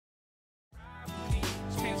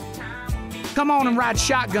Come on and ride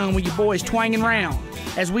shotgun with your boys Twang and Round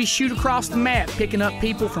as we shoot across the map, picking up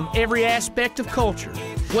people from every aspect of culture.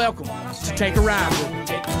 Welcome to Take a Ride with Me.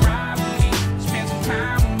 Take a ride with me, spend some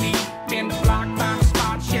time with me, been the block, find a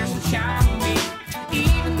spot, share some shine with me.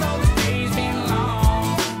 Even though the day's been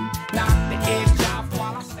long, knock the edge off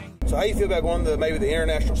while I sing. So how you feel about going to maybe the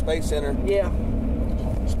International Space Center? Yeah,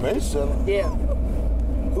 Space Center? yeah.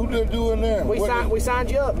 Who they doing there? We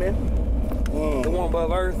signed you up, man. The one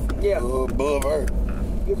above Earth? Yeah. Above Earth.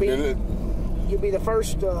 You'll be the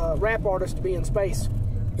first rap artist to be in space.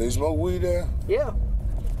 They smoke weed there? Yeah.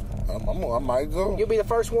 I might go. You'll be the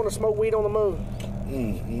first one to smoke weed on the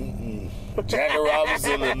moon. Jackie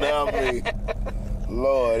Robinson and Nappy.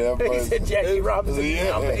 Lord, that He person. said Jackie Robinson.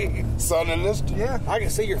 Yeah. Sonny Lister. Yeah. I can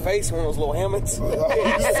see your face in one of those little helmets.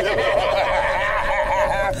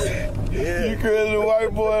 You crazy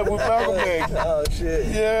white boy with Malcolm X. Oh, shit.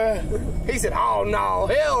 Yeah. He said, "Oh no,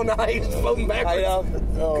 hell no!" He's floating backwards. Hey,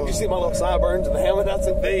 could you see my little sideburns in the helmet? That's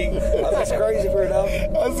a big. That's crazy for it, dog.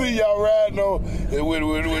 I see y'all riding on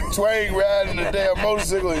with Twang riding the damn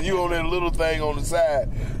motorcycle and you on that little thing on the side.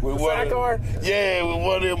 With sidecar? Yeah, with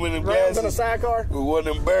one of them with the Rounds in a glasses. sidecar? With one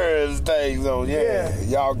of them bears things on. Yeah.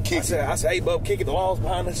 Y'all kicking. I said, hey, bub, kicking the walls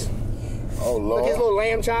behind us. Oh, Lord. Like his little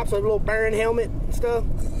lamb chops, with a little Baron helmet and stuff.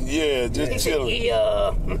 Yeah, He just said, chilling.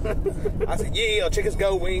 "Yeah." I said, yeah, chickens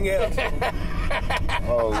go wing out.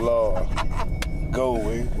 Oh, Lord. Go,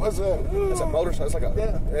 Wing. What's that? That's a motorcycle. It's like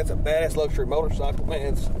that's a badass luxury motorcycle,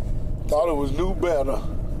 man. It's Thought it was new banner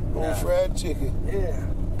on fried chicken. Yeah.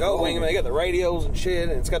 go wing, man. They got the radios and shit,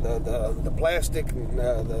 and it's got the plastic and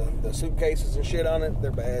the suitcases and shit on it. They're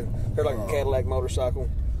bad. They're like a Cadillac motorcycle.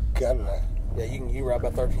 Cadillac. Yeah, you ride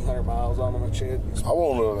about 1,300 miles on them and shit. I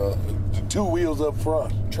want the two wheels up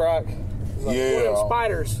front. Truck. One of Yeah. them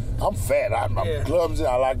spiders. I'm fat. I'm clumsy.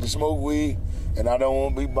 I like to smoke weed, and I don't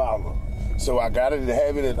want to be bothered. So I got to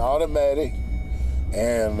have it in automatic,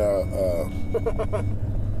 and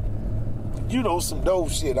you know, some dope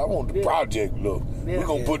shit. I want the project look. Yeah. We're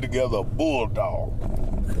gonna put together a bulldog.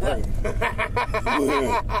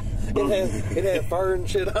 It had fur and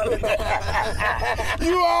shit on it.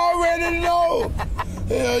 You already know.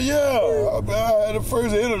 Hell yeah! I had the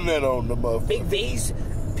first internet on the motherfucker. Big V's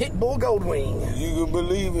Pitbull Goldwing. You can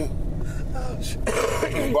believe it.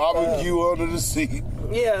 Barbecue under the seat.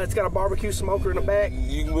 Yeah, it's got a barbecue smoker in the back.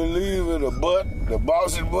 You can believe it. The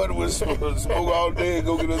boss's butt would smoke all day and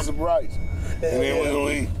go get us some rice. And then when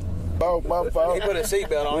we my fault. He put a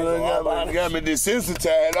seatbelt on. Got me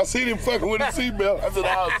desensitized. I seen him fucking with a seatbelt. I said,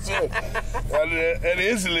 oh shit. And it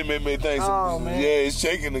instantly made me think, Oh, man. yeah, it's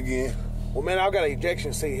shaking again. Well, man, I've got an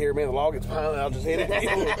ejection seat here, man. The law gets behind, I'll just hit it.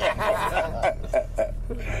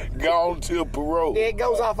 Gone till parole. Yeah, it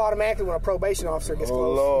goes off automatically when a probation officer gets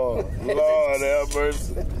close. Oh, Lord have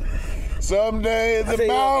mercy. Some days the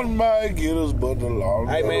mountain might get us, but the law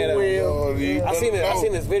Hey, man, I seen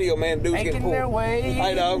this video, man. Dude's getting pulled. Their way.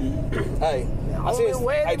 Hey, dog. Hey. I seen this.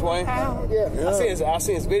 Hey, Twang. Yeah. I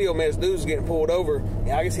seen this video, man. This dude's getting pulled over.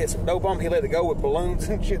 And I guess he had some dope on him. He let it go with balloons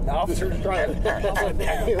and shit. The officer's trying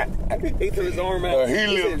to. He threw his arm out. He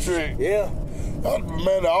lived trick. Yeah.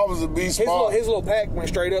 Man, the officer be smart. His little pack went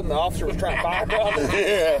straight up, and the officer was trying to fire down it.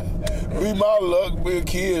 Yeah. Be my luck, be a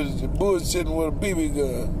kid bullshitting with a BB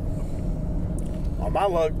gun. On my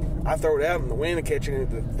luck, I throw it out in the wind and catch it,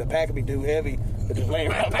 and the pack would be too heavy. It just laying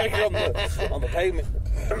right back on the pavement.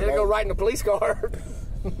 It'll go right in the police car.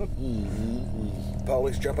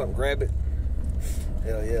 Police jump up and grab it.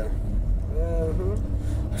 Hell yeah.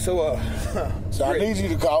 So I need you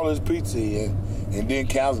to call this pizza and then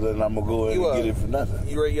cancel it, and I'm gonna go ahead and get it for nothing.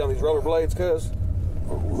 You ready on these rollerblades, cuz?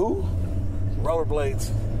 Who?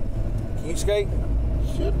 Rollerblades. Can you skate?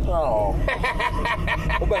 Shit, no.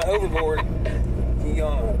 What about a hoverboard? Can you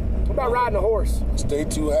What about riding a horse? Stay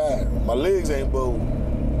too high. My legs ain't bold.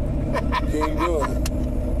 Can't do it.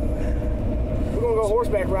 We're gonna go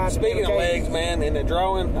horseback riding. Speaking of legs, man, in the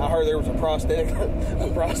drawing, I heard there was a prosthetic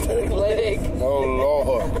leg. Oh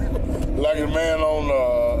Lord, like the man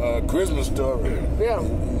on Christmas Story. Yeah.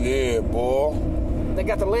 Yeah, boy. They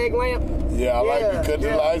got the leg lamp. Yeah, I like to cut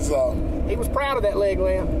the lights off. He was proud of that leg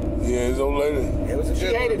lamp. Yeah, his old lady. It was a She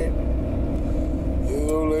good hated one. it.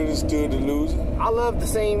 His old lady stood to lose it. I loved the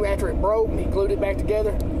scene after it broke and he glued it back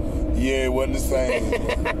together. Yeah, it wasn't the same.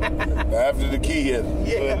 After the key hit.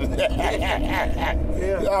 Yeah.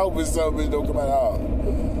 I hope his son bitch don't come out hard.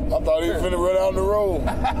 I thought he was finna run down the road.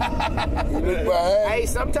 He looked behind. Hey,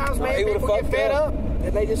 sometimes, man, he people get fed up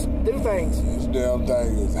and they just do things. This damn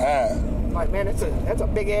thing is high. Like, man, that's a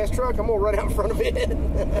big ass truck. I'm gonna run out in front of it.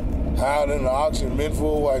 Higher than the auction meant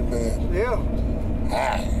for a white man. Yeah.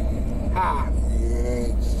 High. Hi. Yeah,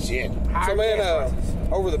 shit. So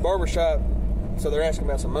man, over the barbershop, so they're asking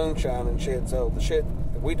about some moonshine and shit. So the shit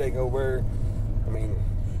that we take over, I mean,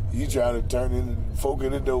 You trying to turn in folk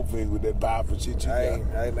in the dope thing with that powerful shit you got.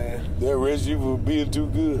 Hey man, They arrest you for being too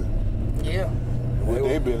good. Yeah. What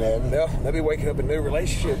they been having. they'll be waking up in new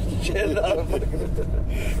relationships and shit.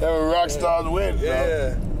 Having rock stars wedding.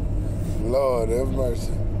 Yeah. Lord have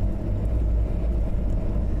mercy.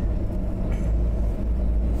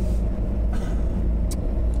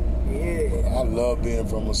 Yeah. I love being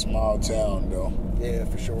from a small town though. Yeah,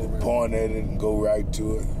 for sure, man. Point at it and go right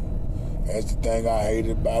to it. That's the thing I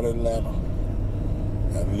hated about Atlanta.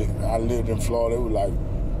 I lived in Florida. It was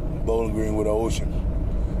like Bowling Green with the ocean,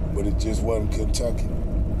 but it just wasn't Kentucky.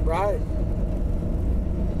 Right.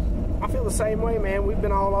 I feel the same way, man. We've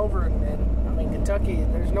been all over, and I mean, Kentucky.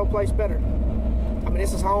 There's no place better. I mean,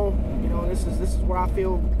 this is home. You know, this is where I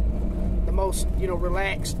feel the most, you know,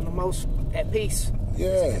 relaxed and the most at peace.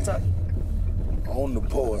 Yeah. Kentucky. On the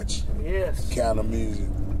porch, Yes. kind of music.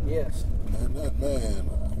 Yes. Man,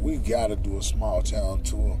 we gotta do a small town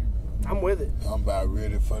tour. I'm with it. I'm about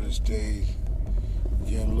ready for the stage.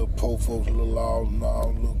 Getting a little po folks, a little all in all,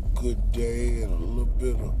 a little good day, and a little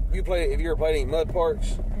bit of. Have you ever played any mud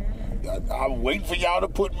parks? I'm waiting for y'all to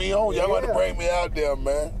put me on. Y'all got to bring me out there,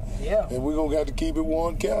 man. Yeah. And we're gonna have to keep it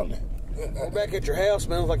Warren County. We're back at your house.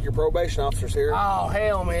 Smells like your probation officer's here. Oh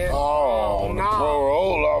hell, man. Oh, the no.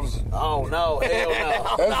 parole officer. Oh no, hell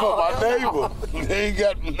no. That's for my neighbor. They ain't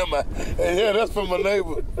got no. Yeah, that's for my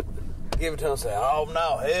neighbor. Give it to him and say, oh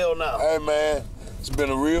no, hell no. Hey man, it's been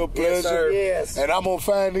a real pleasure. Yes, sir. Yes. And I'm gonna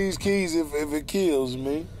find these keys if it kills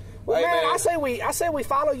me. Well, Hey, man, man. I say we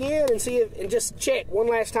follow you in and see it and just check one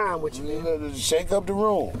last time with you, man. Shake up the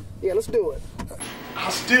room. Yeah, let's do it. I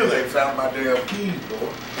still ain't found my damn keys, boy.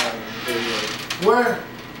 Where?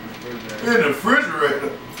 In the refrigerator.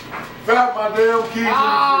 Found my damn keys in the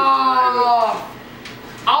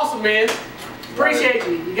Awesome, man. Appreciate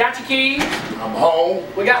you. You got your keys. refrigerator. I'm home.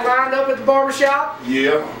 We got lined up at the barbershop.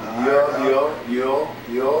 Yeah.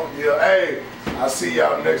 Hey, I'll see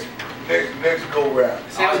y'all next go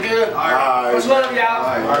round. Sounds good. All right. Much love,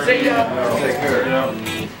 y'all. See ya. Take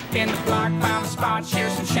care. In the block, found a spot, share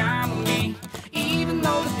some shine with me. Even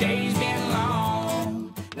though the days